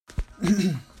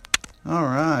All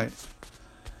right.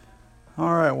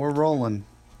 All right, we're rolling.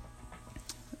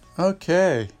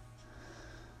 Okay.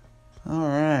 All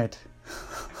right.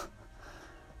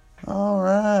 All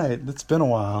right. It's been a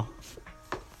while.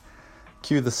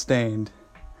 Cue the Stained.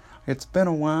 It's been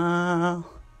a while.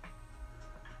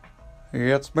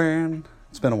 It's been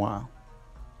a while.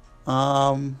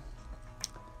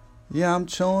 Yeah, I'm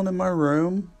chilling in my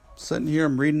room. Sitting here,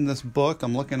 I'm reading this book.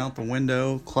 I'm looking out the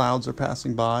window. Clouds are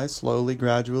passing by, slowly,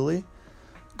 gradually,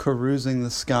 carousing the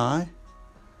sky.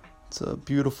 It's a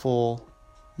beautiful,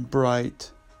 bright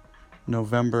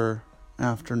November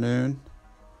afternoon.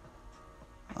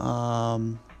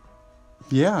 Yeah,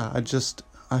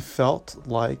 I felt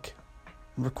like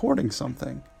recording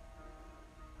something.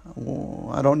 Well,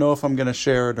 I don't know if I'm going to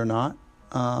share it or not.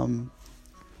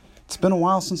 It's been a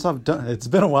while since I've done it. It's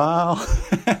been a while.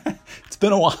 It's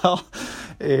been a while.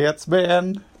 It's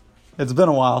been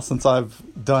a while since I've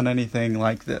done anything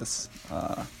like this.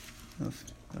 A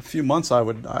few months, I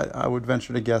would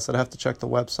venture to guess. I'd have to check the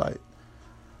website.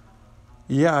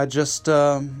 Yeah, I just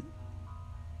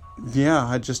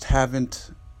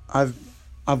haven't. I've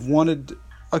wanted.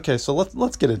 Okay, so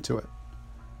let's get into it.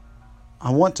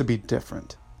 I want to be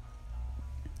different.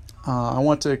 I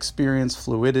want to experience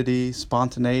fluidity,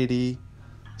 spontaneity,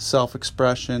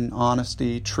 self-expression,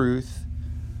 honesty, truth,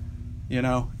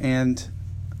 and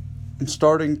I'm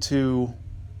starting to,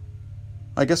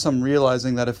 I guess I'm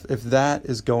realizing that if that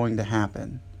is going to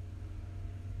happen,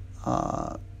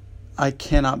 I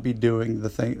cannot be doing the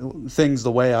things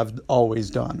the way I've always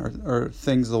done or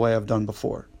things the way I've done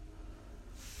before.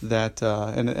 That,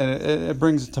 and it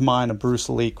brings to mind a Bruce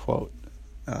Lee quote.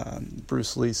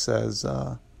 Bruce Lee says,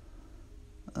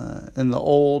 in the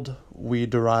old, we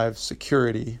derive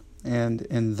security, and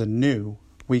in the new,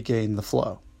 we gain the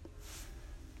flow.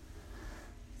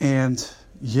 And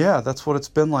yeah, that's what it's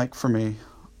been like for me.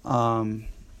 I'm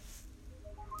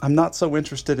not so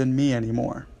interested in me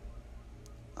anymore.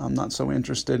 I'm not so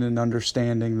interested in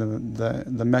understanding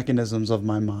the mechanisms of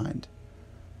my mind.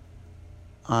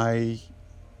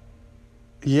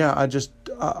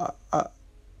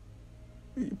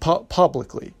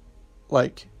 Publicly,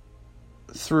 like,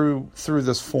 through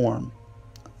this form,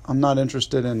 I'm not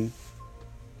interested in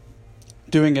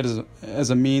doing it as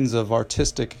a means of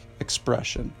artistic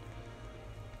expression.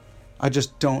 I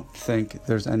just don't think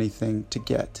there's anything to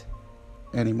get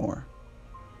anymore.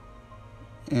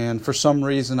 And for some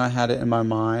reason I had it in my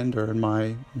mind or in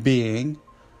my being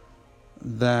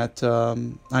that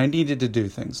I needed to do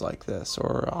things like this,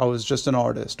 or I was just an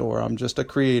artist, or I'm just a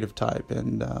creative type,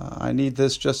 and I need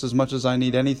this just as much as I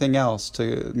need anything else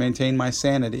to maintain my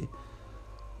sanity.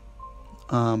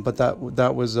 But that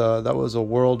was a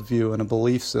worldview and a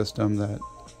belief system that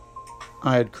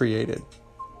I had created,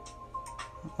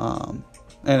 and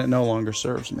it no longer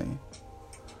serves me.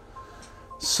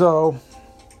 So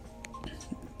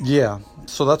yeah.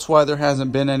 So that's why there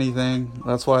hasn't been anything.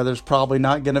 That's why there's probably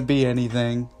not going to be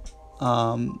anything,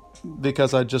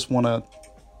 because I just want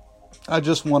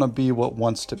to be what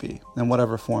wants to be, in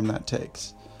whatever form that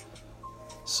takes.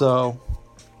 So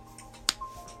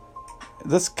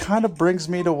this kind of brings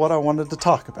me to what I wanted to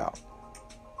talk about,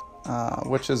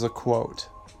 which is a quote.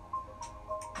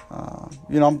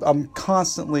 I'm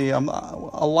constantly, a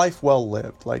life well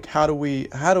lived. Like, how do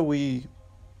we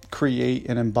create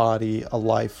and embody a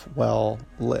life well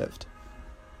lived?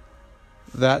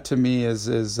 That to me is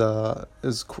a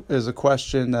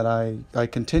question that I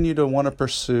continue to want to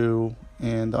pursue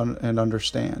and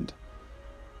understand.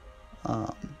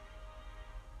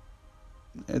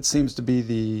 It seems to be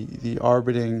the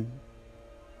orbiting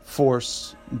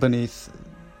force beneath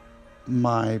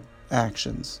my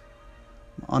actions.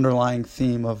 Underlying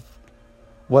theme of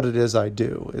what it is I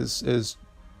do is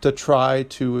to try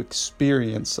to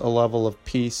experience a level of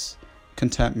peace,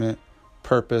 contentment,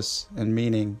 purpose, and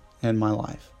meaning in my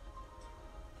life.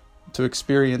 To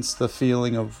experience the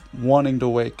feeling of wanting to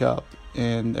wake up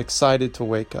and excited to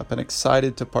wake up and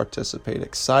excited to participate,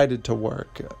 excited to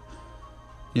work.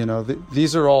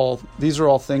 These are all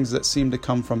things that seem to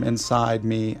come from inside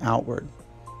me outward.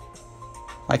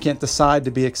 I can't decide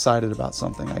to be excited about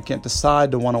something. I can't decide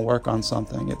to want to work on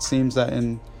something. It seems that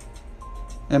in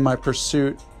my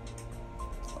pursuit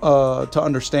to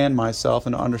understand myself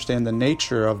and to understand the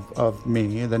nature of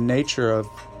me, the nature of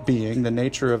being, the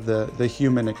nature of the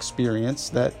human experience,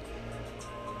 that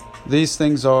these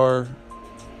things are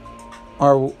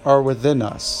within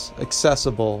us,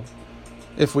 accessible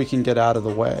if we can get out of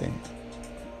the way.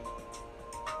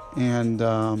 And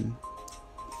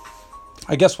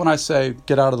I guess when I say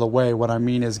get out of the way, what I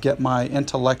mean is get my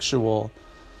intellectual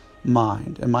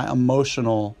mind and my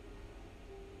emotional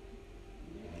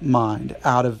mind,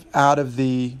 out of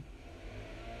the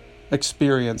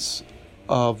experience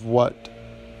of what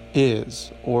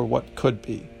is or what could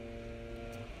be.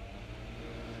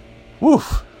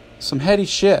 Woof, some heady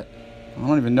shit. I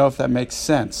don't even know if that makes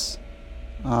sense.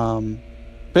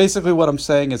 Basically what I'm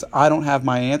saying is I don't have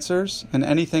my answers, and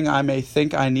anything I may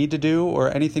think I need to do,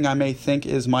 or anything I may think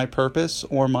is my purpose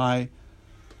or my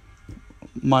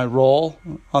role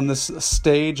on this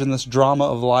stage in this drama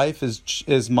of life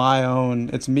is my own.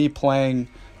 It's me playing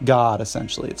God,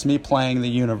 essentially. It's me playing the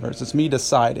universe. It's me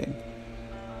deciding.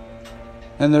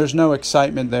 And there's no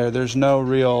excitement there. There's no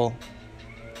real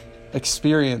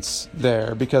experience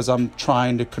there because I'm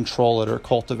trying to control it or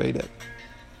cultivate it.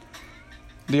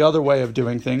 The other way of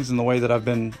doing things, and the way that I've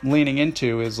been leaning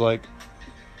into, is like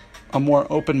a more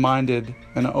open-minded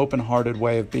and an open-hearted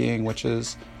way of being, which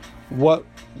is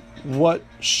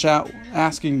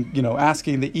asking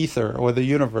the ether or the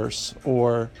universe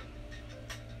or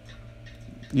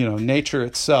nature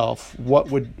itself, what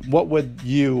would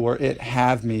you or it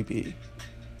have me be?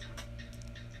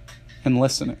 And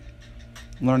listening,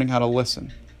 learning how to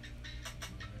listen.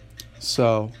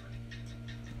 So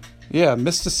yeah,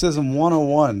 mysticism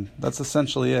 101, that's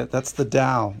essentially it. That's the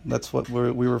Tao. That's what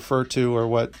we refer to, or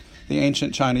what the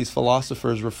ancient Chinese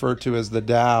philosophers referred to as the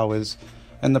Tao is.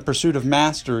 And the pursuit of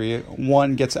mastery,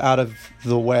 one gets out of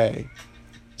the way,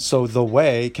 so the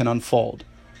way can unfold.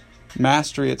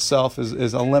 Mastery itself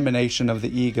is elimination of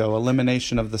the ego,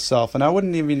 elimination of the self. And I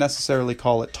wouldn't even necessarily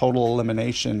call it total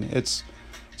elimination. It's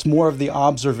more of the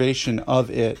observation of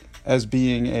it as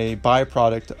being a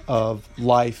byproduct of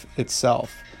life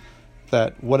itself.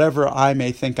 That whatever I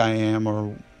may think I am,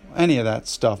 or any of that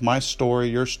stuff, my story,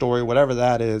 your story, whatever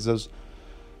that is,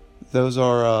 those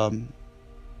are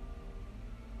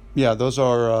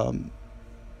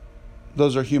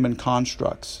human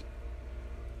constructs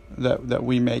that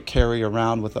we may carry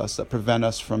around with us that prevent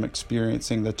us from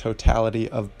experiencing the totality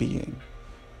of being.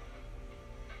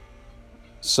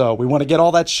 So we want to get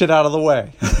all that shit out of the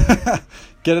way.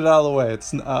 Get it out of the way.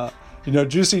 It's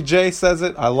Juicy J says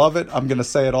it. I love it. I'm going to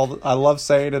say it I love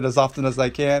saying it as often as I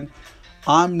can.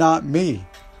 I'm not me.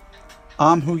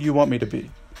 I'm who you want me to be.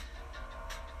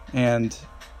 And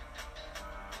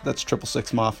that's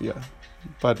 666 Mafia.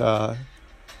 But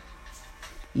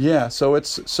so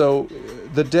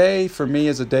the day for me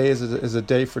is a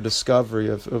day for discovery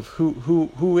of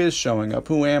who is showing up,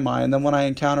 who am I? And then when I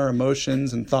encounter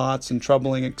emotions and thoughts and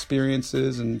troubling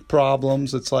experiences and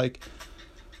problems, it's like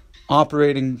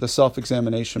operating the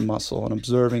self-examination muscle and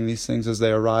observing these things as they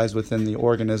arise within the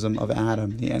organism of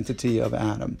Adam, the entity of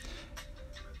Adam.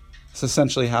 It's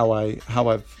essentially how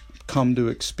I've come to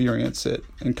experience it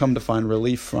and come to find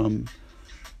relief from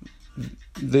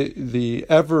the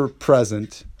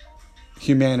ever-present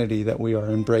humanity that we are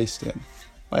embraced in.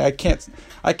 Like I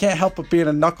can't help but being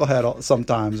a knucklehead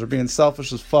sometimes, or being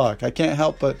selfish as fuck. I can't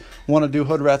help but want to do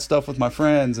hood rat stuff with my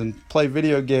friends and play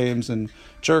video games and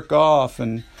jerk off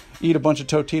and eat a bunch of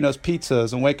Totino's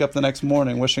pizzas and wake up the next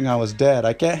morning wishing I was dead.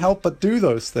 I can't help but do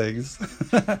those things.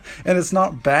 And it's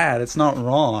not bad. It's not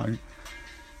wrong.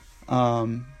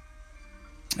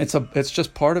 It's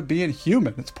just part of being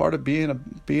human. It's part of being a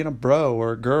bro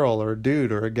or a girl or a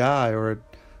dude or a guy or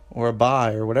a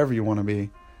bi or whatever you want to be.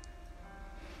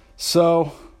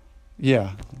 So,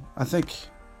 yeah, I think,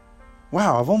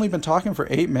 wow, I've only been talking for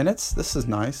 8 minutes. This is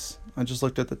nice. I just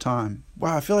looked at the time.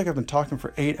 Wow, I feel like I've been talking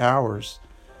for 8 hours.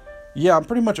 Yeah, I'm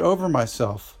pretty much over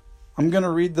myself. I'm going to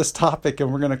read this topic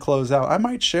and we're going to close out. I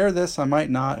might share this. I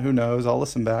might not. Who knows? I'll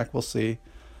listen back. We'll see.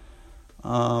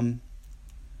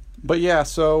 But yeah,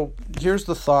 so here's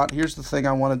the thought. Here's the thing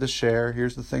I wanted to share.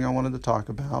 Here's the thing I wanted to talk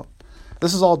about.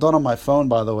 This is all done on my phone,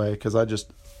 by the way, because I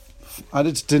just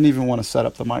didn't even want to set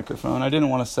up the microphone. I didn't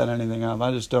want to set anything up.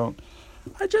 I just don't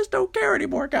care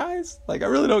anymore, guys. Like, I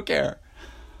really don't care.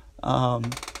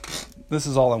 This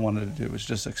is all I wanted to do, was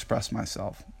just express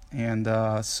myself. And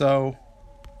so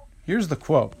here's the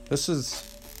quote. This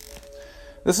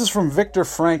is from Viktor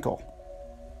Frankl.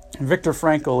 Viktor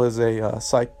Frankl is a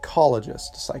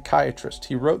psychiatrist.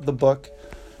 He wrote the book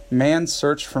Man's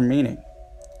Search for Meaning.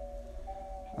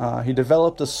 He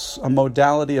developed a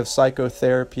modality of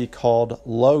psychotherapy called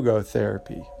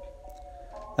logotherapy.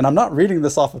 And I'm not reading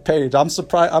this off a page. I'm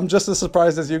surprised. I'm just as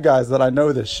surprised as you guys that I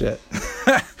know this shit.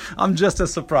 I'm just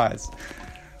as surprised.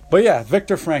 But yeah,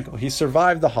 Viktor Frankl, he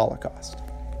survived the Holocaust.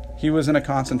 He was in a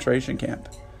concentration camp.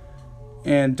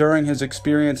 And during his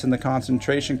experience in the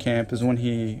concentration camp is when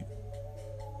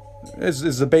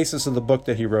is the basis of the book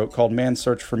that he wrote called Man's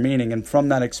Search for Meaning. And from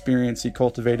that experience, he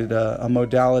cultivated a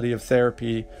modality of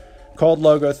therapy called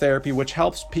logotherapy, which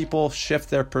helps people shift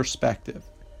their perspective.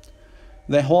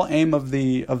 The whole aim of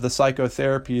the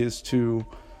psychotherapy is to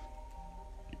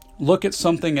look at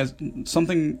something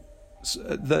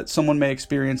that someone may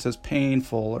experience as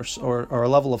painful or a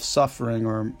level of suffering,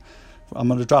 or I'm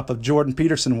going to drop a Jordan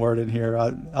Peterson word in here.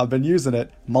 I've been using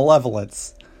it,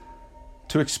 malevolence.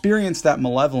 To experience that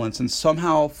malevolence and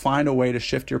somehow find a way to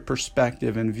shift your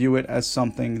perspective and view it as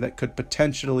something that could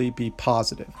potentially be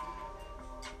positive.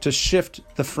 To shift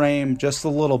the frame just a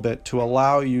little bit to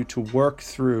allow you to work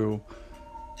through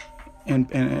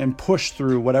and push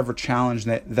through whatever challenge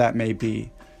that may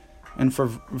be. And for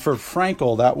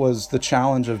Frankl, that was the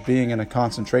challenge of being in a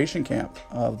concentration camp,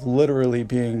 of literally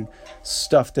being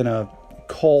stuffed in a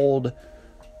cold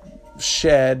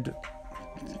shed,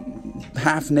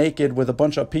 half naked, with a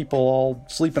bunch of people all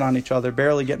sleeping on each other,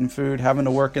 barely getting food, having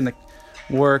to work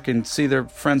and see their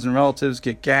friends and relatives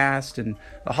get gassed. And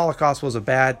the Holocaust was a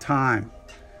bad time.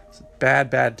 It's a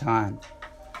bad time.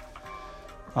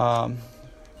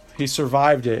 He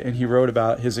survived it, and he wrote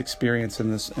about his experience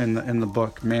in the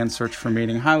book Man's Search for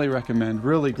Meaning. Highly recommend.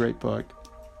 Really great book.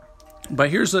 But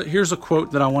here's a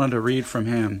quote that I wanted to read from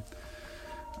him,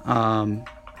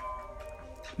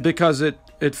 because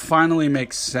it finally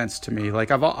makes sense to me.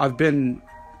 Like I've been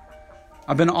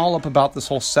all up about this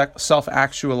whole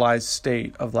self-actualized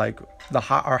state of like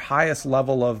our highest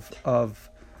level of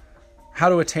how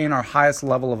to attain our highest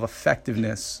level of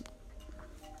effectiveness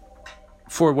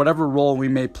for whatever role we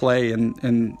may play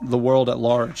in the world at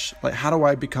large. Like, how do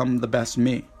I become the best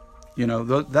me? You know,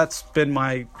 that's been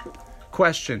my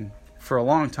question for a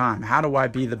long time. How do I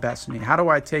be the best me? How do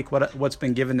I take what's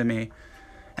been given to me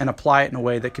and apply it in a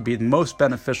way that could be most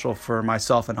beneficial for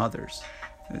myself and others?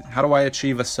 How do I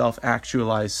achieve a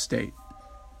self-actualized state?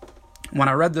 When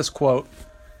I read this quote,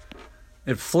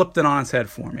 it flipped it on its head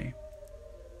for me.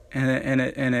 And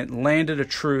it landed a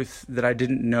truth that I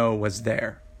didn't know was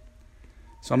there.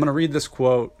 So I'm going to read this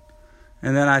quote,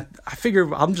 and then I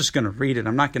figure I'm just going to read it.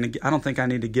 I don't think I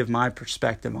need to give my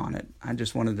perspective on it. I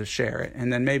just wanted to share it,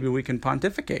 and then maybe we can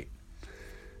pontificate.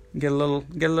 Get a little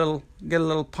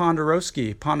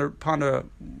ponderowski. Ponda.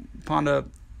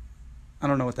 I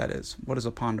don't know what that is. What is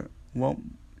a ponder? Well,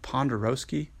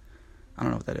 ponderowski? I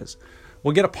don't know what that is.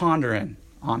 We'll get a ponder in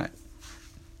on it.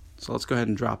 So let's go ahead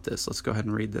and drop this. Let's go ahead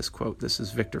and read this quote. This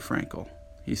is Viktor Frankl.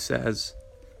 He says,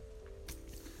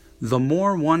 "The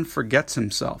more one forgets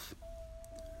himself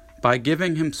by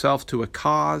giving himself to a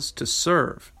cause to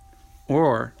serve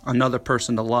or another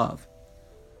person to love,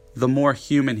 the more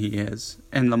human he is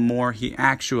and the more he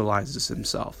actualizes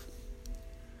himself.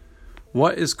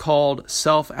 What is called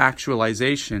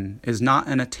self-actualization is not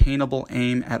an attainable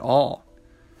aim at all,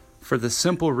 for the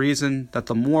simple reason that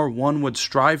the more one would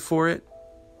strive for it,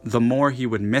 the more he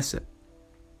would miss it.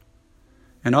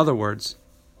 In other words,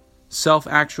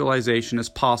 self-actualization is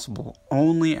possible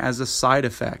only as a side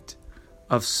effect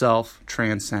of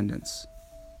self-transcendence."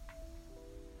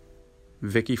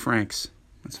 Vicky Franks.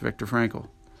 That's Viktor Frankl.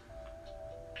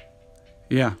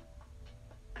 Yeah.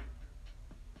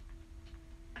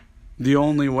 The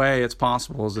only way it's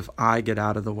possible is if I get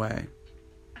out of the way.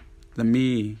 The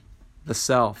me, the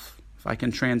self, if I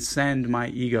can transcend my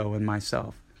ego and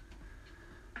myself.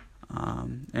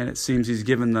 And it seems he's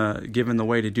given the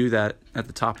way to do that at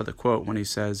the top of the quote when he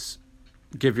says,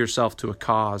 "Give yourself to a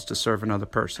cause to serve another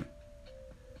person."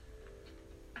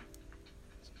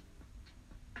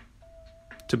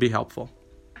 To be helpful.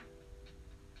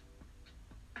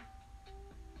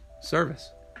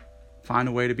 Service. Find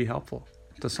a way to be helpful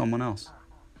to someone else.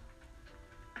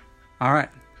 All right,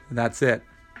 that's it.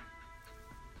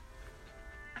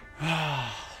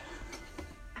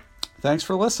 Thanks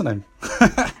for listening.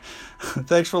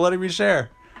 Thanks for letting me share.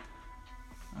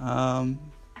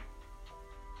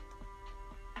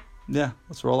 Yeah,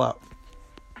 let's roll out.